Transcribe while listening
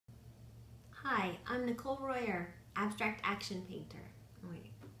Hi, I'm Nicole Royer, abstract action painter. Oh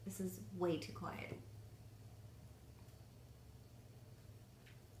wait, this is way too quiet.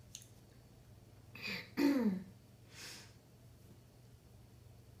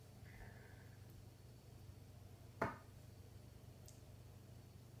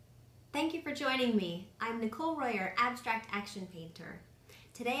 Thank you for joining me. I'm Nicole Royer, abstract action painter.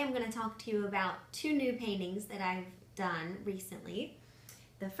 Today I'm going to talk to you about two new paintings that I've done recently.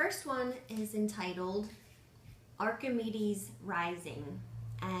 The first one is entitled Archimedes Rising,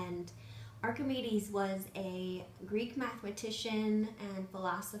 and Archimedes was a Greek mathematician and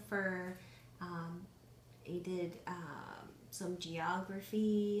philosopher. He did some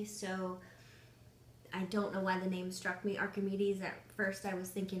geography, so I don't know why the name struck me Archimedes. At first I was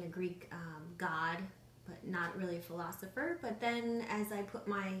thinking a Greek god, but not really a philosopher. But then as I put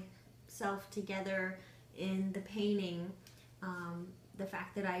myself together in the painting, the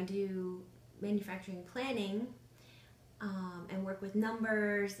fact that I do manufacturing planning and work with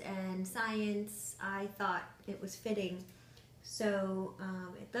numbers and science, I thought it was fitting. So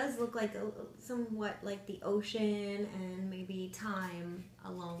it does look like somewhat like the ocean and maybe time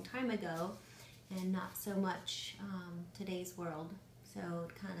a long time ago, and not so much today's world. So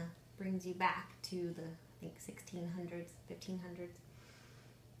it kind of brings you back to the, I think, 1600s, 1500s.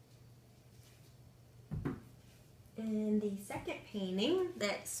 And the second painting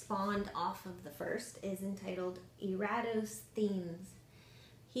that spawned off of the first is entitled Eratosthenes.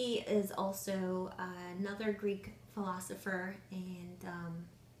 He is also another Greek philosopher, and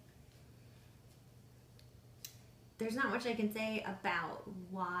there's not much I can say about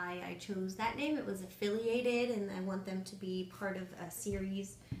why I chose that name. It was affiliated, and I want them to be part of a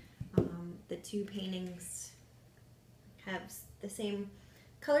series. The two paintings have the same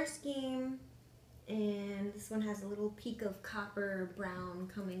color scheme, and this one has a little peak of copper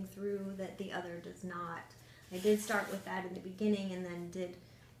brown coming through that the other does not. I did start with that in the beginning, and then did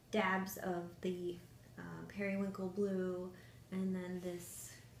dabs of the periwinkle blue, and then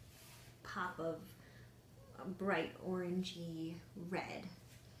this pop of bright orangey red.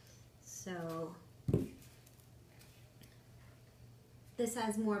 So this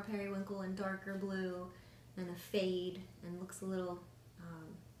has more periwinkle and darker blue and a fade, and looks a little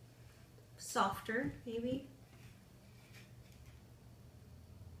softer maybe.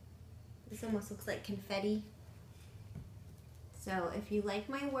 This almost looks like confetti. So if you like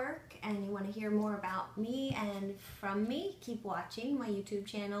my work and you want to hear more about me and from me, keep watching my YouTube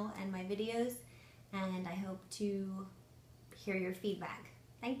channel and my videos, and I hope to hear your feedback.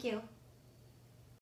 Thank you.